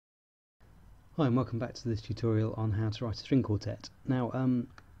Hi and welcome back to this tutorial on how to write a string quartet. Now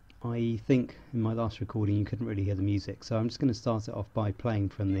I think in my last recording you couldn't really hear the music, so I'm just going to start it off by playing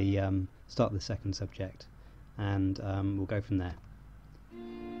from the start of the second subject, and we'll go from there.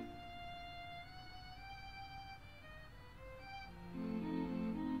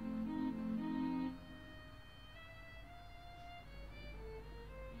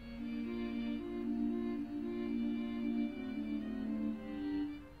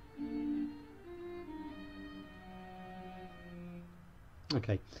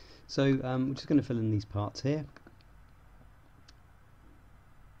 Okay, so we're just going to fill in these parts here.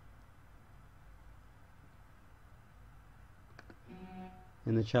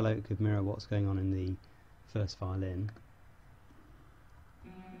 In the cello it could mirror what's going on in the first violin.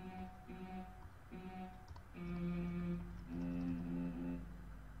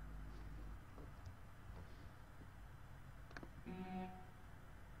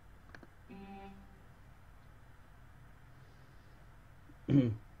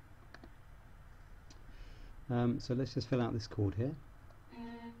 So let's just fill out this chord here.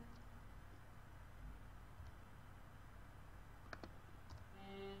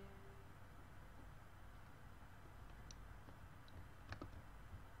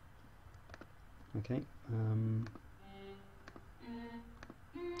 Okay,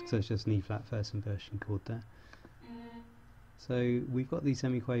 so it's just an E flat first inversion chord there. So we've got these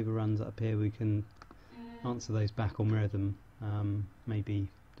semiquaver runs up here. We can answer those back or mirror them, maybe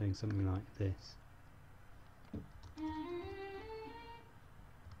doing something like this.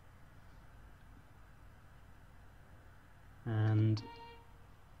 And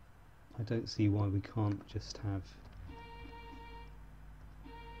I don't see why we can't just have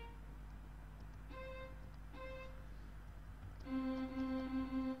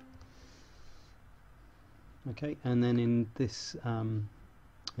okay, and then in this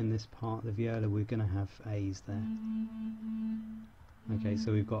part, the viola, we're going to have A's there. Okay,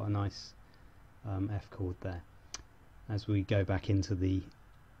 so we've got a nice F chord there. As we go back into the,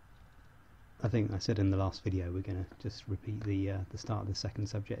 I think I said in the last video, we're going to just repeat the start of the second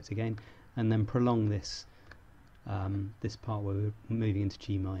subject again, and then prolong this this part where we're moving into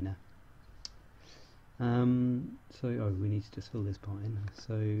G minor. So we need to just fill this part in.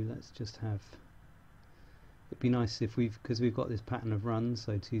 So let's just have. It'd be nice if because we've got this pattern of runs,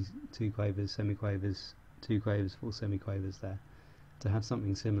 so two quavers, semiquavers, two quavers, four semiquavers there, to have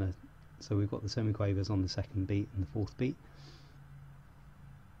something similar. So we've got the semiquavers on the second beat and the fourth beat.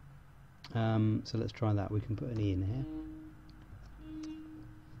 So let's try that. We can put an E in here.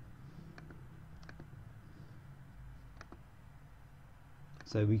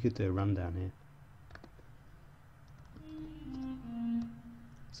 So we could do a rundown here.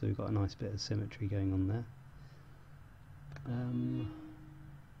 So we've got a nice bit of symmetry going on there.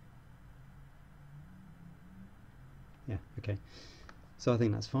 Yeah, okay. So I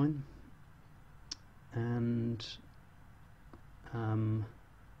think that's fine. And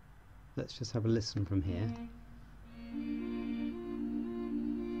let's just have a listen from here.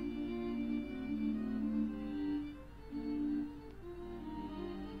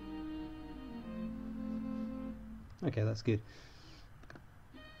 Okay, that's good.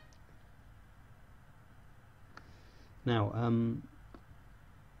 Now,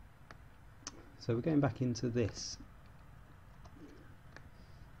 so we're going back into this.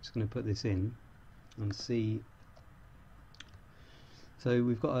 Just going to put this in and see. So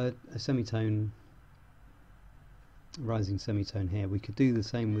we've got a semitone, rising semitone here. We could do the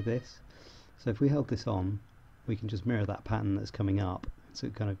same with this. So if we held this on, we can just mirror that pattern that's coming up, so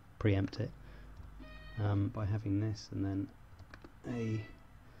kind of preempt it by having this and then a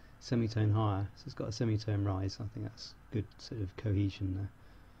semitone higher. So it's got a semitone rise. I think that's good sort of cohesion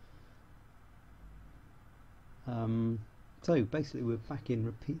there. So basically we're back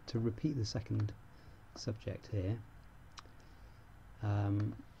in to repeat the second subject here.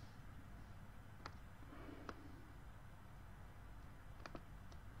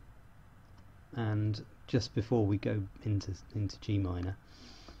 And just before we go into G minor,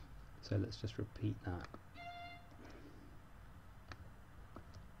 so let's just repeat that.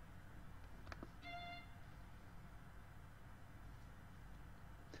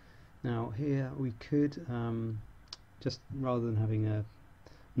 Now here we could just, rather than having a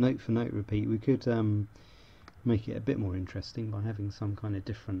note for note repeat, we could make it a bit more interesting by having some kind of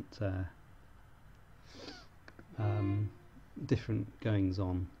different different goings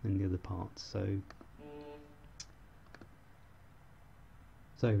on in the other parts. So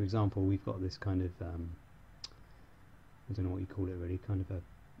for example, we've got this kind of I don't know what you call it really, kind of a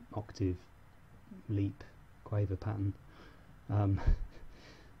octave leap quaver pattern.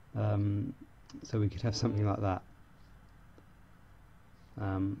 So we could have something like that.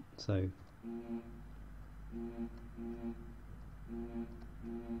 So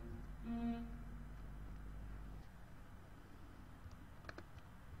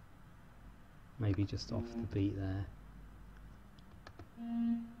maybe just off the beat there.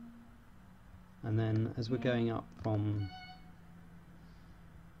 And then as we're going up from,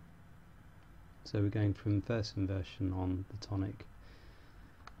 so we're going from first inversion on the tonic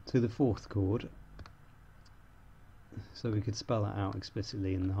to the fourth chord, so we could spell that out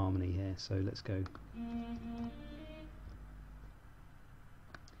explicitly in the harmony here. So let's go.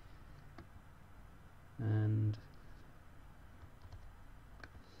 And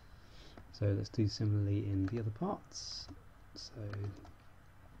so let's do similarly in the other parts. So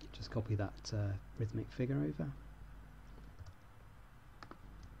just copy that rhythmic figure over.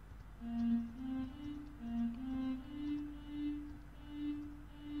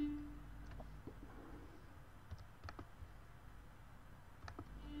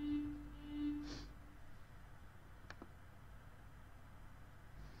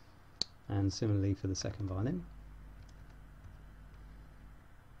 And similarly for the second violin.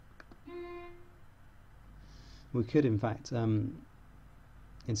 We could, in fact,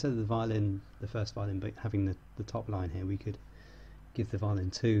 instead of the violin, the first violin, but having the top line here, we could give the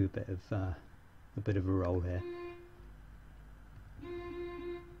violin 2 a bit of a roll here.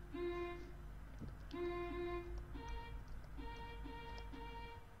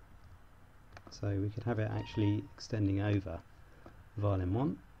 So we could have it actually extending over violin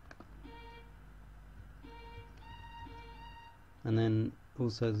 1. And then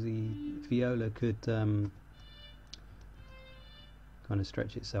also the viola could kind of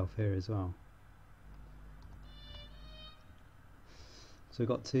stretch itself here as well. So we've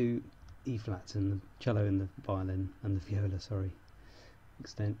got 2 E flats in the cello and the violin, and the viola, sorry,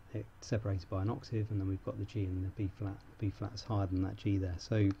 separated by an octave, and then we've got the G and the B flat. B flat's higher than that G there,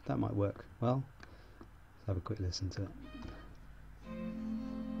 so that might work well. Let's have a quick listen to it.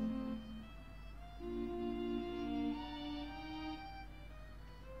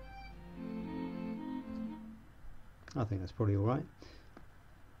 I think that's probably alright.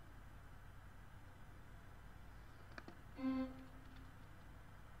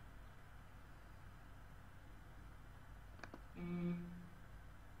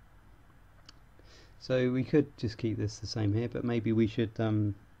 So we could just keep this the same here, but maybe we should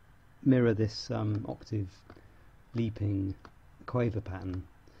mirror this octave leaping quaver pattern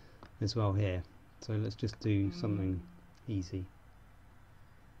as well here. So let's just do something easy.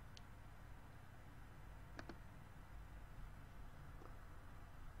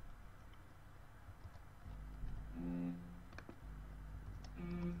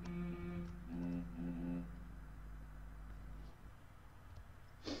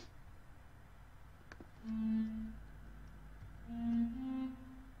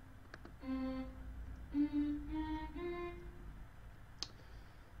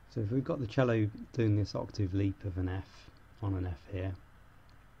 So if we've got the cello doing this octave leap of an F on an F here,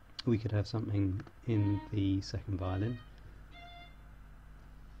 we could have something in the second violin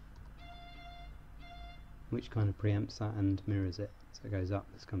which kind of preempts that and mirrors it. So it goes up,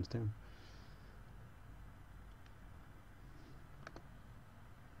 this comes down.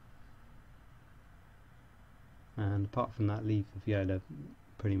 And apart from that, leave the viola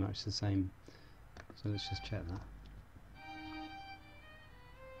pretty much the same. So let's just check that.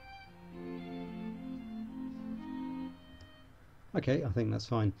 Okay, I think that's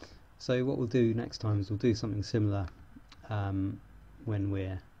fine. So what we'll do next time is we'll do something similar when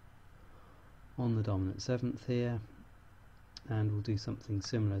we're on the dominant 7th here, and we'll do something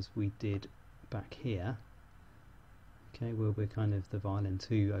similar as we did back here. Okay, where we're kind of the violin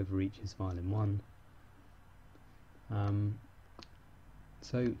 2 overreaches violin 1.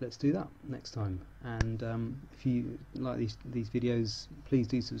 So let's do that next time. And if you like these videos, please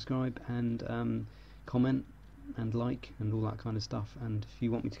do subscribe and comment and like and all that kind of stuff. And if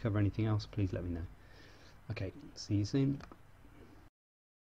you want me to cover anything else, please let me know. Okay, see you soon.